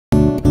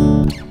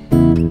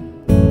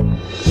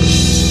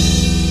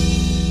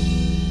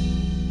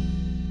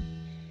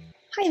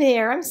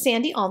there, I'm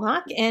Sandy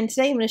Alnock, and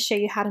today I'm going to show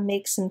you how to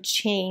make some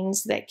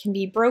chains that can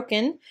be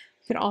broken.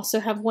 You can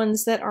also have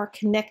ones that are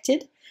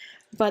connected,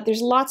 but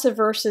there's lots of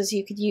verses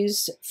you could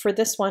use for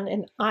this one,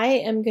 and I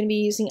am going to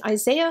be using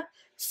Isaiah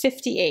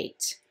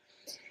 58.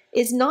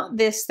 Is not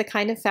this the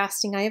kind of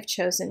fasting I have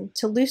chosen,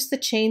 to loose the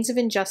chains of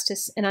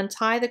injustice and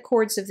untie the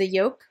cords of the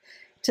yoke,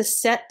 to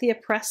set the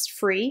oppressed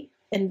free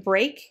and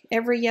break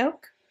every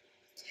yoke?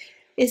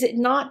 Is it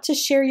not to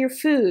share your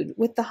food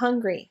with the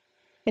hungry,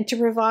 and to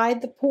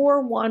provide the poor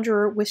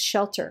wanderer with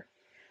shelter,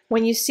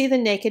 when you see the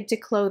naked to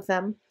clothe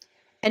them,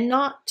 and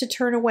not to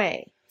turn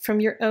away from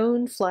your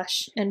own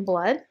flesh and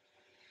blood?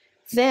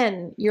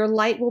 Then your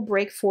light will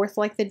break forth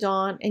like the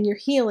dawn, and your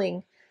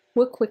healing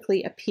will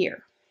quickly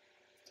appear.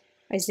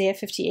 Isaiah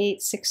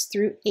 58, 6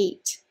 through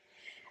 8.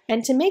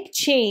 And to make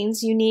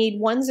chains, you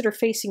need ones that are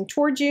facing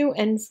towards you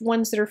and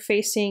ones that are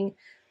facing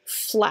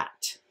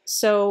flat.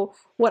 So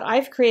what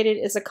I've created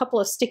is a couple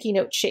of sticky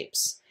note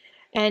shapes,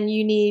 and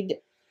you need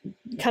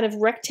kind of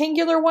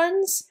rectangular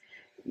ones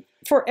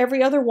for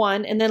every other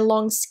one, and then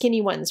long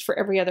skinny ones for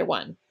every other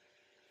one.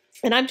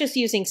 And I'm just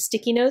using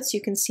sticky notes. You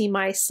can see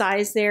my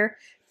size there,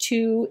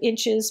 2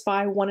 inches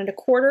by 1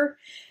 1/4.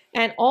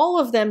 And all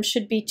of them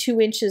should be 2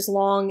 inches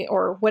long,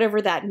 or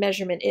whatever that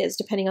measurement is,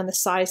 depending on the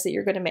size that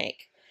you're going to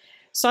make.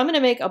 So I'm going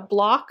to make a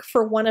block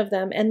for one of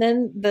them, and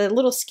then the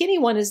little skinny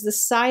one is the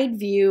side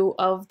view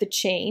of the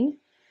chain.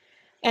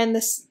 And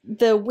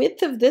the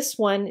width of this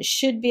one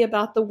should be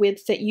about the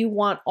width that you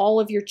want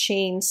all of your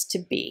chains to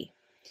be.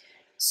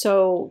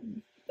 So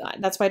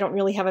that's why I don't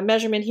really have a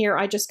measurement here.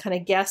 I just kind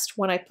of guessed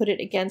when I put it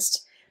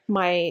against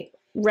my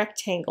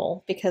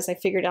rectangle, because I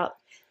figured out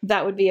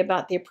that would be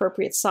about the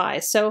appropriate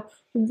size. So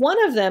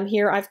one of them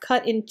here I've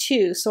cut in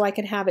 2 so I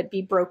can have it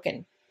be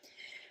broken.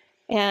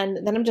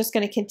 And then I'm just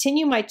going to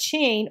continue my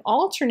chain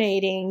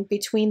alternating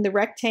between the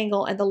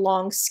rectangle and the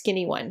long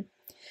skinny one.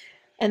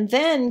 And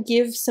then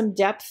give some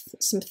depth,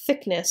 some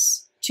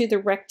thickness to the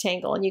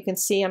rectangle. And you can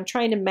see I'm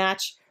trying to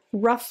match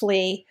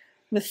roughly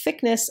the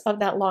thickness of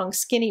that long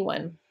skinny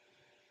one.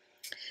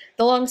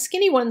 The long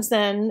skinny ones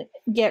then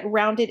get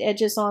rounded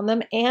edges on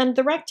them, and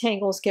the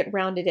rectangles get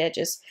rounded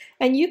edges.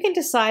 And you can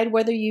decide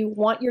whether you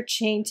want your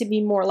chain to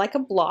be more like a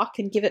block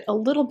and give it a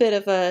little bit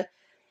of a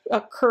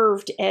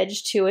curved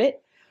edge to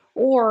it,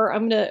 or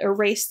I'm going to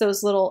erase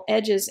those little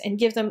edges and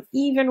give them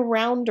even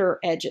rounder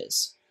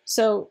edges.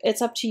 So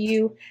it's up to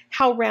you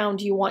how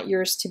round you want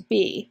yours to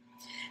be,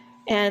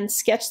 and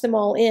sketch them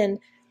all in.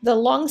 The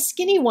long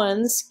skinny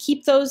ones,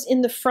 keep those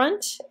in the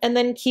front, and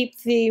then keep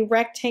the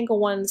rectangle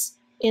ones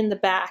in the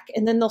back,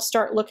 and then they'll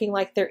start looking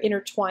like they're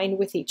intertwined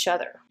with each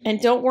other.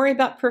 And don't worry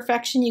about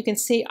perfection. You can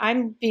see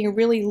I'm being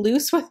really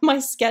loose with my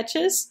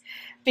sketches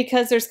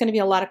because there's going to be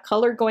a lot of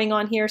color going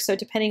on here. So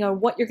depending on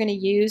what you're going to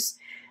use,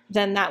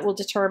 then that will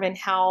determine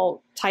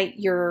how tight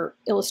your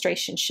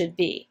illustration should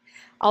be.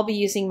 I'll be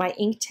using my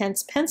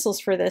Inktense pencils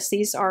for this.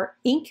 These are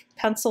ink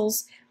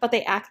pencils, but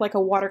they act like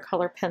a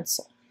watercolor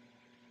pencil.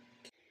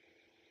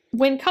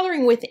 When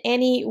coloring with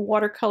any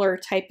watercolor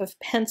type of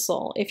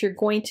pencil, if you're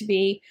going to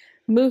be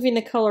moving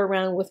the color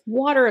around with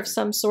water of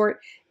some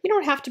sort, you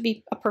don't have to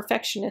be a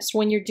perfectionist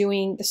when you're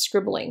doing the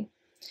scribbling.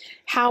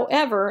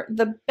 However,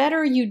 the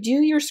better you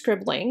do your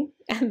scribbling,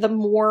 and the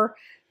more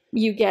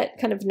you get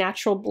kind of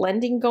natural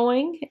blending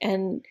going,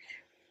 and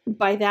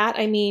by that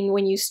I mean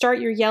when you start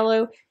your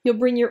yellow, you'll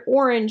bring your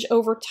orange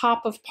over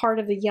top of part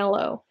of the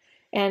yellow,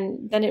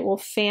 and then it will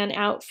fan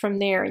out from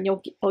there, and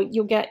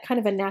you'll get kind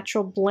of a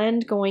natural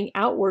blend going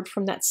outward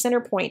from that center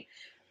point.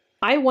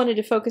 I wanted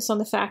to focus on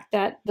the fact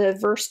that the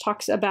verse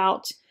talks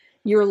about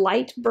your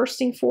light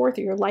bursting forth,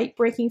 or your light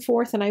breaking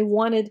forth, and I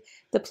wanted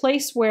the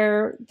place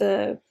where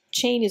the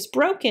chain is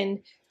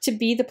broken to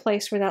be the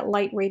place where that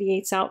light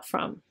radiates out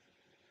from.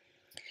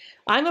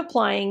 I'm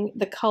applying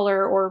the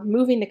color, or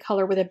moving the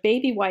color, with a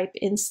baby wipe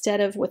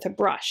instead of with a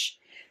brush.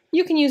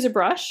 You can use a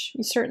brush,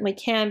 you certainly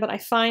can, but I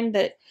find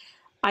that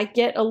I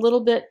get a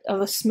little bit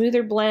of a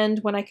smoother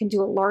blend when I can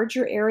do a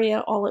larger area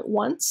all at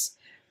once,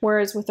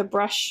 whereas with a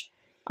brush,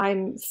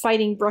 I'm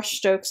fighting brush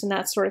strokes and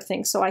that sort of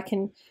thing. So I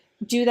can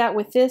do that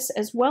with this,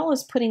 as well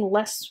as putting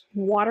less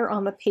water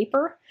on the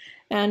paper.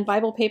 And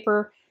Bible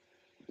paper,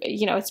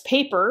 you know, it's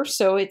paper,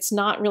 so it's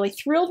not really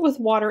thrilled with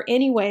water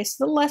anyway.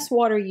 So the less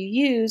water you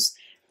use,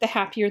 the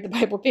happier the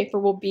Bible paper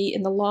will be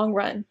in the long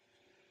run.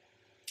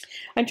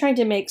 I'm trying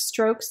to make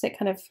strokes that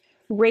kind of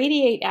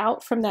radiate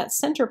out from that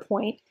center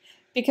point,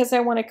 because I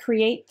want to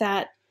create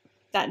that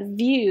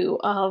view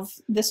of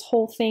this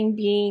whole thing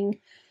being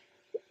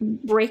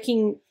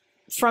breaking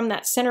from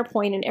that center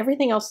point, and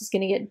everything else is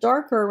going to get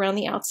darker around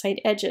the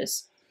outside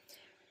edges.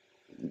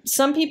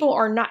 Some people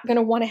are not going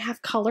to want to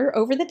have color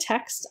over the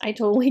text. I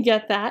totally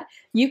get that.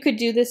 You could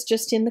do this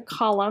just in the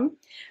column.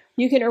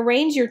 You can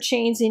arrange your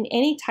chains in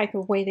any type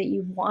of way that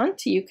you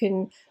want. You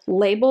can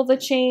label the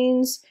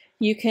chains.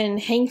 You can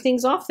hang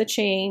things off the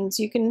chains.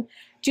 You can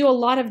do a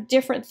lot of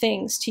different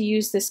things to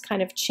use this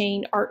kind of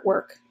chain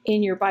artwork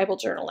in your Bible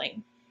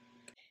journaling.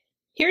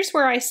 Here's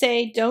where I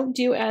say, don't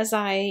do as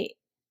I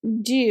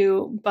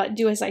do, but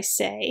do as I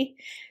say,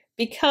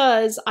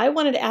 because I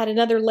wanted to add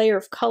another layer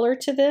of color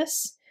to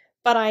this,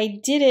 but I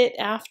did it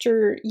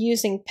after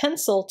using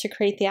pencil to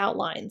create the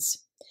outlines.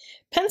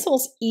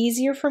 Pencil's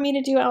easier for me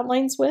to do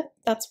outlines with.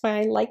 That's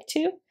why I like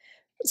to.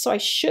 So I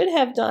should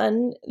have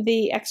done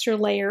the extra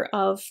layer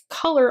of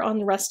color on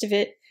the rest of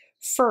it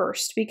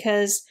first,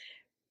 because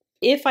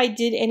if I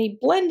did any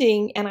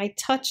blending and I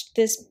touched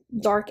this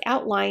dark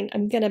outline,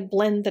 I'm going to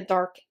blend the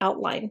dark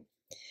outline.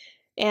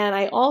 And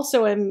I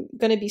also am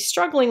going to be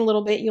struggling a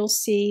little bit, you'll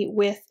see,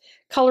 with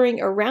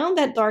coloring around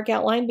that dark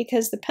outline,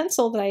 because the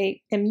pencil that I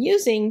am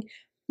using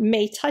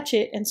may touch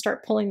it and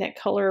start pulling that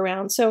color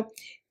around. So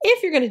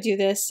if you're going to do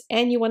this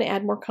and you want to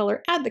add more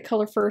color, add the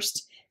color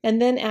first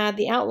and then add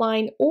the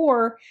outline,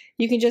 or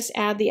you can just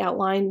add the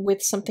outline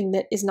with something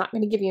that is not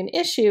going to give you an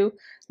issue,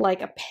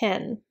 like a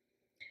pen.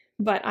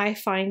 But I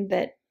find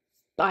that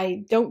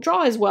I don't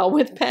draw as well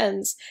with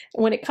pens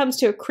when it comes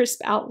to a crisp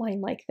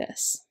outline like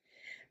this.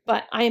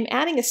 But I am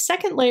adding a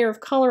second layer of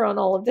color on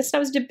all of this. I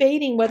was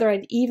debating whether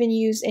I'd even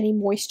use any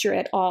moisture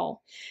at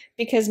all,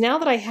 because now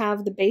that I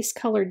have the base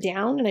color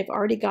down and I've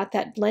already got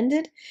that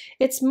blended,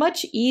 it's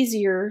much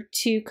easier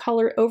to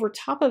color over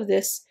top of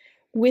this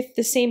with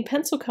the same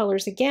pencil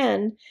colors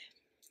again,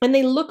 and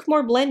they look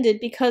more blended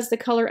because the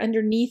color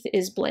underneath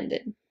is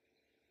blended.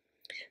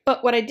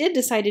 But what I did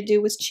decide to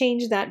do was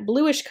change that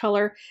bluish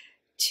color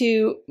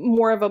to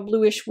more of a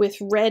bluish with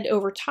red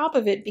over top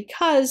of it,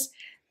 because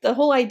the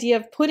whole idea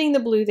of putting the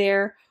blue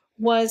there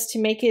was to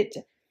make it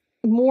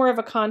more of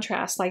a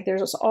contrast. Like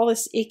there's all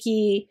this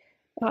icky,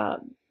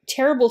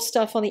 terrible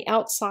stuff on the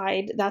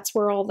outside. That's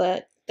where all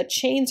the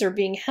chains are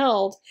being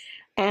held.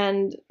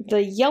 And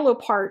the yellow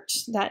part,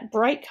 that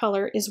bright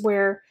color, is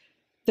where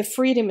the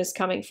freedom is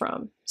coming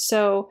from.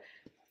 So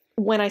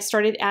when I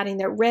started adding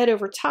that red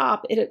over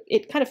top,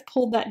 it kind of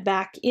pulled that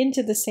back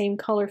into the same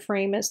color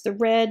frame as the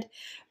red,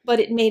 but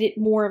it made it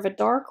more of a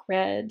dark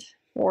red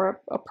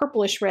or a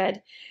purplish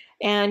red,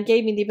 and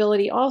gave me the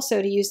ability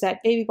also to use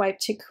that baby wipe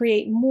to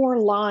create more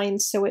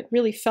lines, so it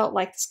really felt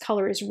like this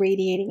color is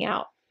radiating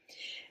out.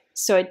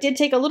 So it did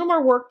take a little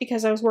more work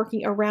because I was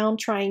working around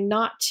trying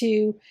not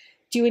to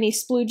do any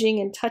splooging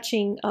and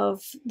touching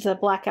of the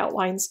black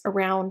outlines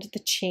around the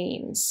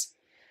chains.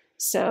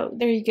 So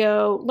there you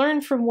go. Learn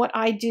from what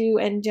I do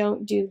and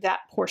don't do that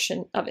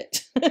portion of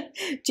it.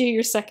 Do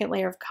your second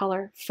layer of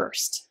color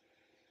first.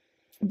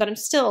 But I'm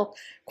still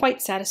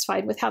quite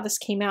satisfied with how this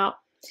came out.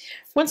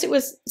 Once it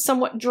was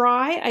somewhat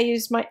dry, I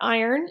used my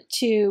iron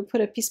to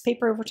put a piece of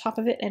paper over top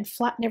of it and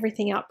flatten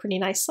everything out pretty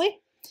nicely,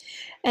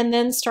 and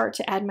then start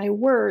to add my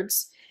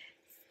words.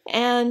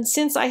 And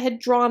since I had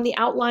drawn the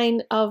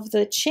outline of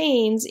the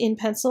chains in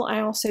pencil,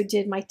 I also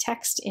did my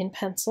text in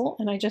pencil,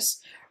 and I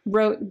just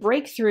wrote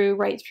breakthrough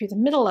right through the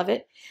middle of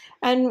it.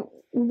 And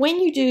when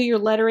you do your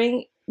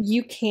lettering,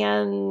 you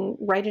can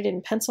write it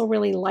in pencil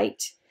really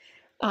light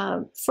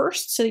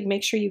first, so you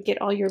make sure you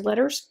get all your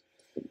letters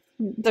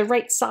the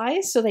right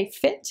size so they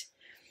fit.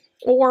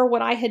 Or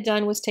what I had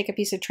done was take a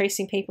piece of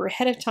tracing paper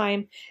ahead of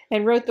time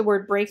and wrote the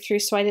word breakthrough,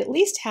 so I'd at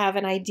least have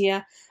an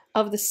idea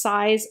of the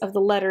size of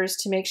the letters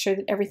to make sure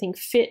that everything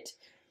fit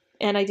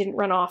and I didn't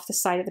run off the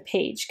side of the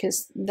page,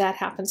 because that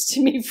happens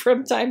to me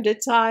from time to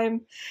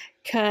time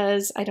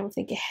because I don't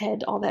think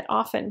ahead all that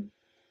often.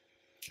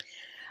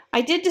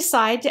 I did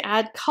decide to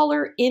add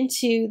color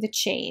into the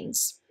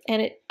chains,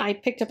 and I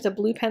picked up the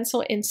blue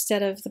pencil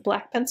instead of the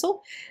black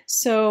pencil,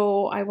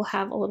 so I will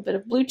have a little bit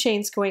of blue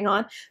chains going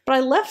on, but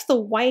I left the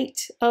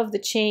white of the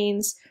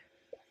chains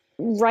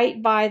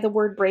right by the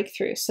word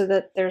breakthrough so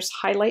that there's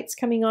highlights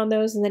coming on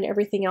those, and then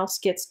everything else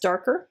gets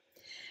darker.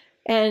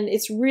 And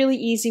it's really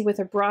easy with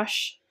a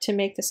brush to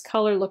make this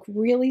color look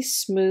really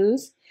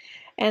smooth,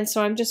 and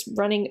so I'm just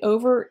running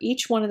over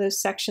each one of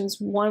those sections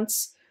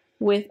once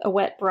with a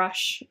wet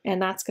brush,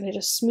 and that's going to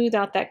just smooth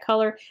out that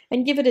color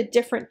and give it a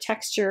different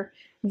texture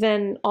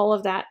than all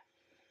of that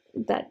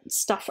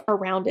stuff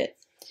around it.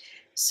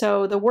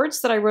 So the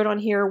words that I wrote on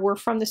here were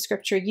from the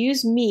scripture: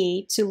 use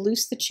me to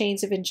loose the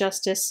chains of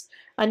injustice,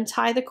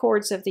 untie the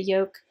cords of the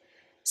yoke,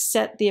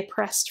 set the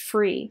oppressed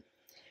free,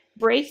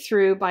 break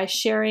through by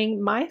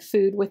sharing my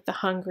food with the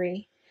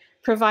hungry,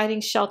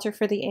 providing shelter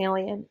for the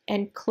alien,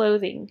 and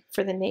clothing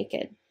for the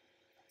naked.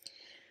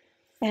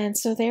 And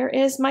so there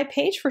is my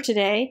page for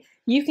today.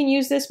 You can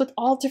use this with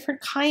all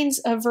different kinds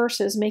of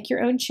verses. Make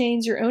your own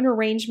chains, your own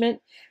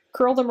arrangement,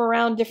 curl them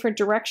around different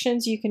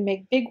directions. You can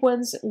make big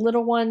ones,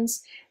 little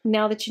ones,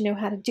 now that you know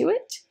how to do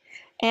it.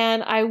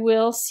 And I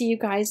will see you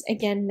guys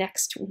again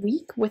next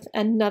week with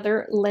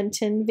another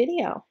Lenten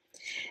video.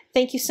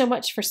 Thank you so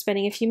much for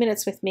spending a few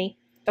minutes with me.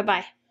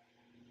 Bye-bye.